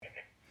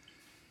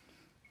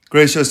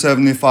Gracious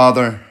Heavenly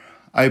Father,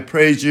 I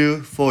praise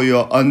you for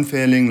your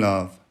unfailing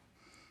love.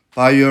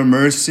 By your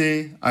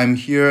mercy, I'm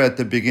here at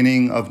the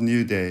beginning of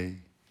new day.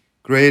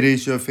 Great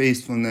is your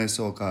faithfulness,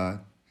 O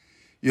God.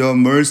 Your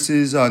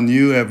mercies are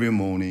new every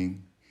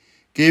morning.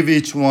 Give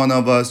each one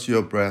of us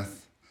your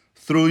breath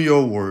through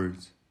your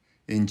words.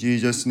 In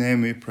Jesus'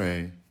 name we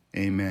pray.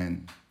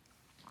 Amen.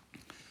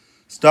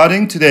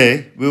 Starting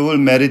today, we will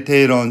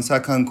meditate on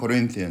 2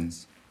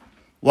 Corinthians.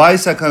 Why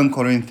 2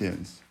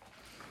 Corinthians?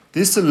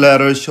 This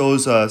letter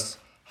shows us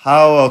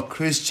how a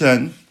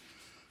Christian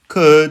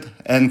could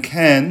and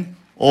can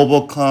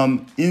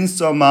overcome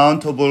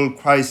insurmountable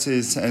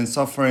crises and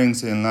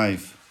sufferings in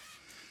life.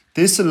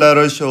 This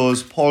letter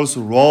shows Paul's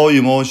raw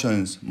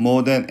emotions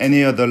more than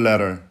any other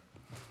letter.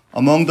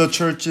 Among the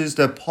churches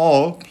that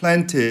Paul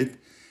planted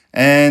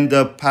and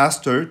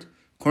pastored,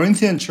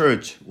 Corinthian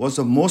church was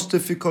the most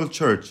difficult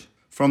church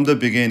from the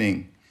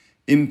beginning.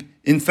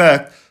 In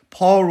fact,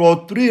 Paul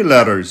wrote 3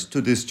 letters to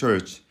this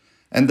church.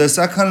 And the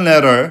second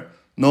letter,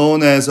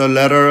 known as a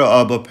letter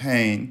of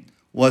pain,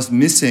 was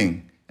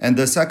missing. And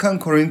the 2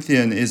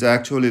 Corinthians is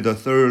actually the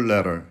third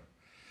letter.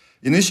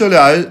 Initially,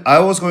 I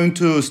was going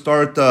to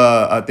start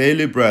a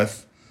daily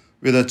breath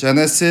with a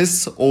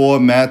Genesis or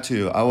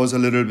Matthew. I was a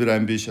little bit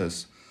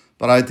ambitious.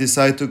 But I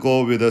decided to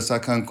go with the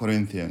 2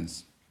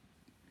 Corinthians.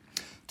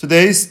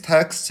 Today's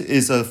text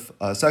is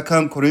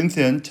 2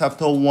 Corinthians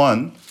chapter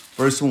 1,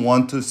 verse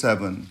 1 to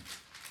 7.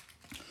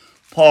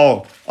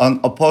 Paul, an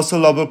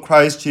apostle of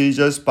Christ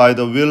Jesus by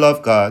the will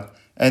of God,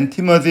 and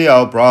Timothy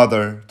our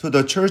brother, to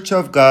the church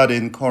of God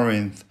in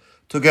Corinth,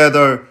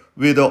 together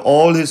with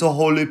all his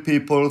holy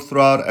people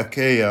throughout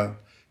Achaia,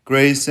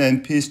 grace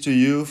and peace to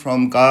you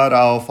from God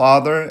our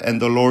Father and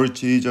the Lord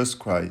Jesus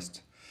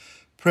Christ.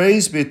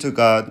 Praise be to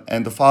God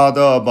and the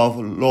Father of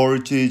our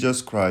Lord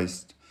Jesus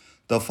Christ,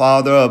 the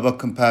Father of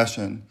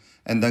compassion,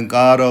 and the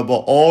God of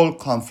all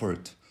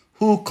comfort,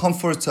 who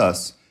comforts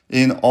us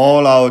in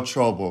all our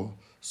trouble,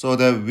 so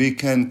that we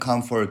can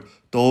comfort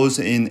those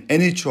in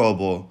any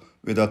trouble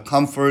with the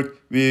comfort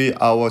we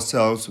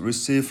ourselves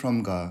receive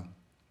from God.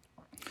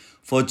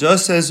 For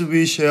just as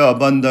we share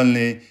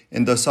abundantly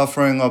in the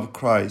suffering of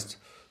Christ,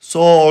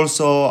 so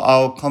also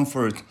our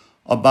comfort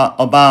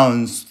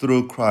abounds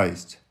through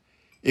Christ.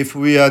 If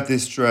we are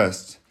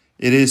distressed,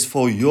 it is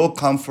for your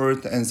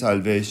comfort and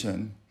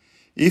salvation.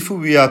 If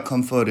we are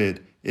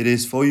comforted, it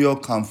is for your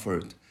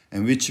comfort,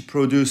 and which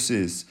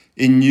produces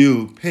in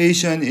you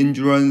patient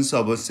endurance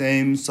of the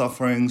same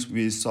sufferings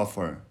we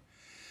suffer.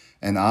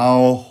 And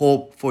our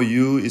hope for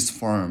you is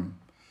firm,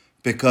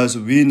 because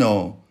we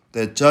know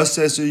that just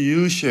as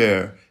you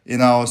share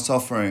in our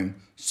suffering,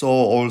 so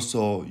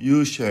also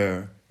you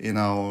share in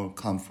our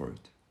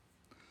comfort.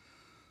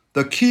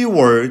 The key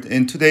word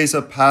in today's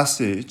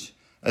passage,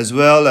 as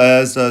well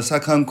as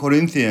 2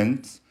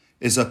 Corinthians,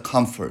 is a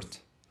comfort.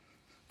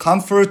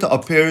 Comfort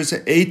appears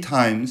 8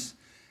 times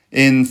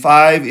in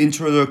 5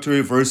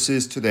 introductory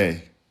verses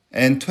today,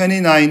 and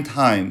 29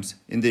 times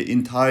in the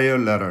entire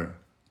letter.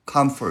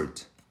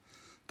 Comfort.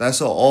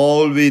 That's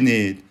all we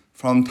need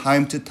from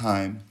time to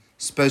time,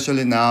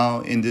 especially now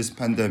in this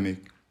pandemic.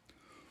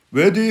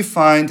 Where do you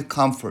find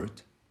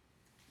comfort?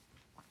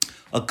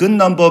 A good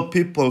number of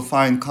people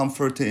find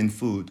comfort in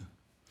food.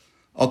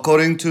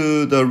 According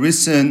to the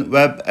recent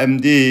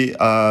WebMD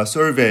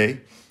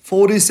survey,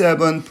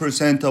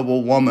 47% of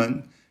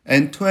women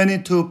and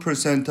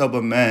 22%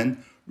 of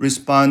men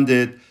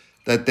responded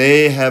that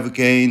they have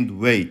gained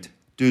weight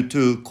due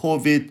to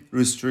COVID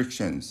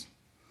restrictions.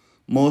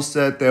 Most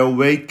said their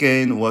weight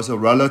gain was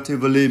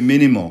relatively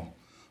minimal,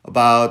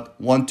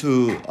 about 1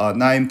 to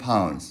 9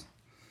 pounds.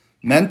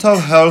 Mental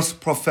health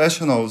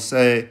professionals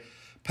say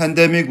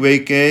pandemic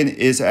weight gain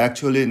is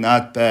actually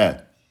not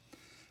bad.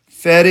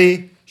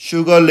 Fatty,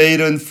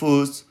 sugar-laden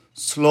foods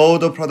slow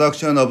the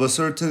production of a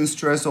certain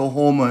stress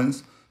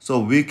hormones so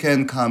we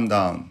can calm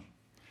down.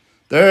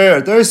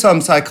 There's some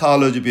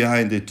psychology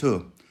behind it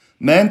too.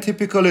 Men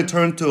typically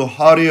turn to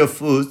heartier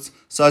foods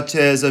such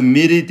as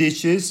meaty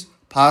dishes,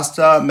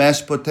 pasta,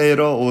 mashed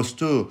potato, or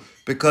stew,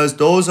 because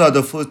those are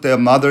the foods their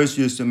mothers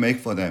used to make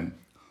for them.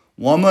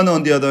 Women,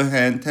 on the other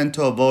hand, tend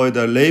to avoid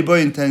the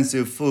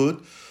labor-intensive food.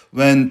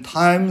 When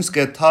times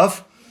get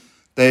tough,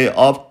 they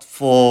opt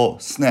for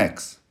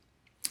snacks.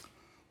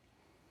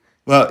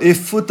 Well, if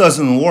food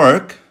doesn't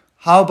work,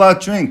 how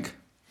about drink?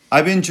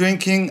 I've been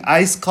drinking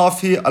iced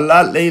coffee a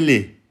lot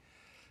lately.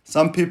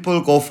 Some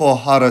people go for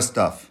hotter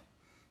stuff.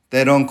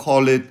 They don't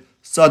call it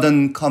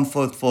sudden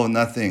comfort for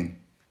nothing.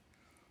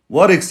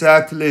 What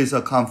exactly is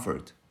a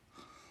comfort?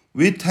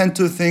 We tend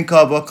to think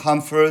of a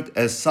comfort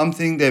as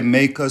something that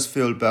makes us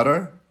feel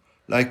better,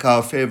 like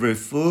our favorite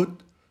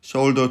food,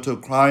 shoulder to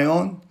cry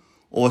on,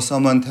 or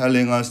someone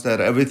telling us that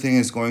everything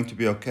is going to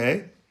be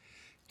okay.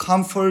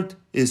 Comfort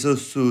is a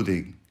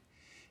soothing.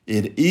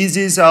 It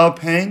eases our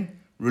pain,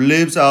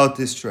 relieves our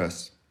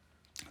distress.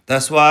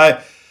 That's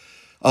why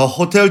a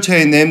hotel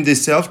chain named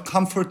itself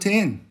Comfort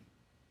Inn.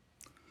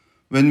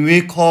 When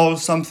we call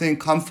something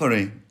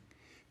comforting,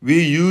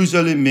 we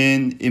usually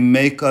mean it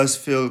makes us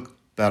feel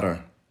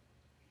better.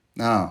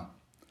 Now,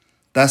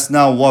 That's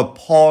not what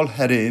Paul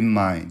had in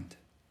mind.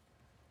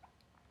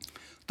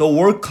 The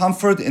word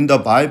comfort in the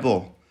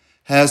Bible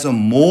has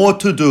more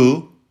to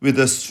do with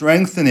the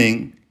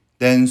strengthening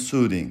than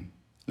soothing.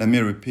 Let me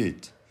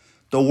repeat.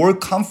 The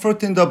word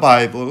comfort in the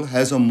Bible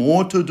has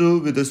more to do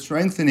with the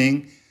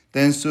strengthening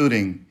than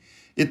soothing.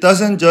 It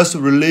doesn't just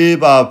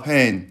relieve our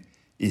pain,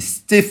 it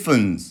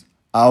stiffens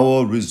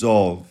our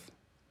resolve.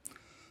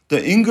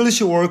 The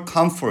English word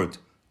comfort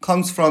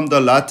comes from the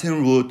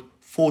Latin root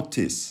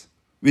fortis,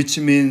 which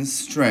means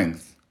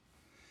strength.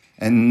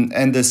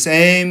 And the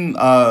same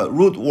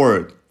root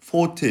word,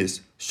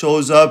 fortis,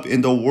 shows up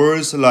in the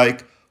words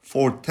like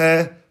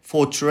forte,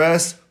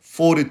 fortress,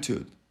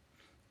 fortitude.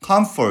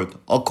 Comfort,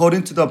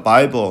 according to the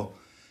Bible,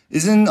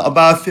 isn't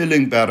about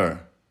feeling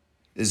better.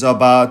 It's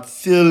about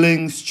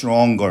feeling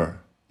stronger.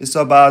 It's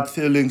about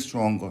feeling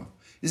stronger.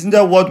 Isn't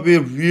that what we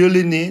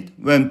really need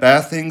when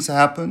bad things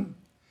happen?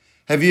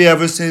 Have you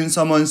ever seen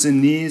someone's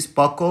knees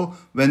buckle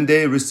when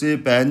they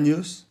receive bad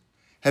news?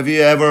 Have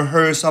you ever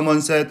heard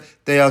someone say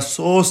they are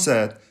so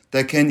sad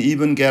they can't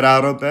even get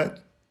out of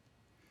bed?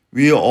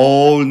 We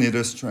all need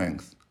a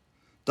strength.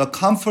 The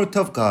comfort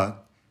of God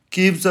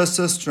gives us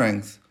a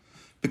strength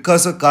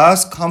because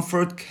God's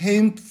comfort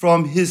came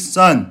from His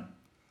Son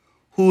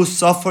who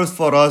suffered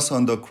for us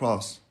on the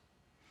cross.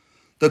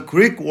 The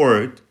Greek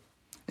word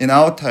in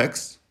our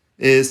text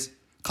is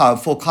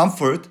for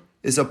comfort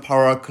is a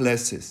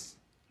paraklesis.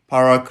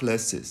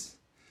 Paraklesis.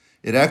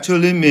 It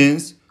actually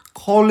means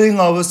calling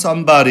over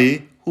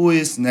somebody who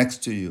is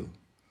next to you.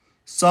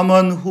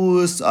 Someone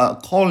who is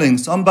calling,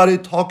 somebody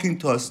talking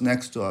to us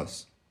next to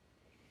us.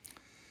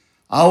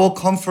 Our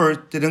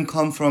comfort didn't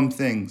come from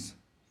things.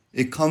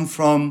 It comes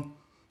from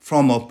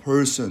a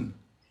person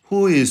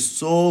who is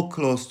so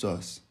close to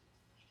us.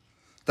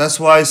 That's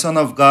why Son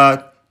of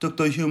God took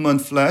the human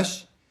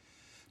flesh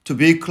to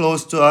be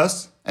close to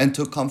us and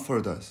to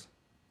comfort us.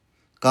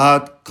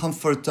 God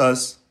comforts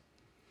us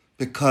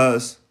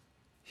because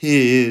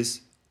He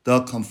is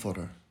the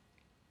comforter.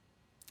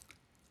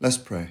 Let's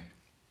pray.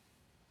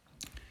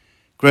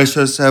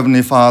 Gracious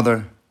Heavenly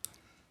Father,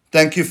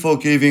 thank you for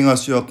giving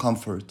us your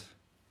comfort.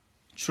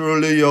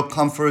 Truly, your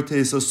comfort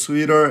is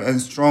sweeter and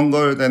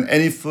stronger than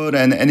any food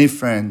and any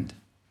friend.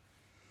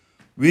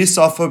 We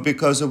suffer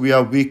because we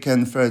are weak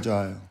and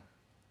fragile.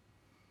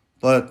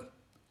 But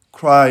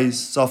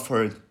Christ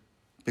suffered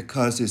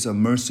because He is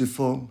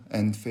merciful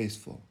and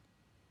faithful.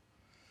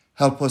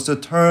 Help us to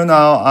turn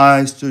our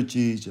eyes to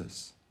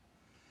Jesus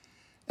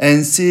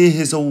and see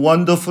His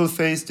wonderful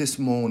face this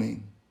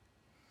morning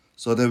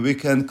so that we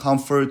can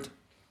comfort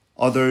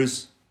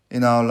others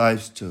in our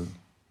lives too.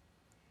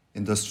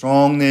 In the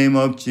strong name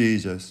of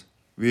Jesus,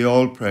 we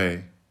all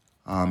pray.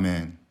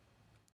 Amen.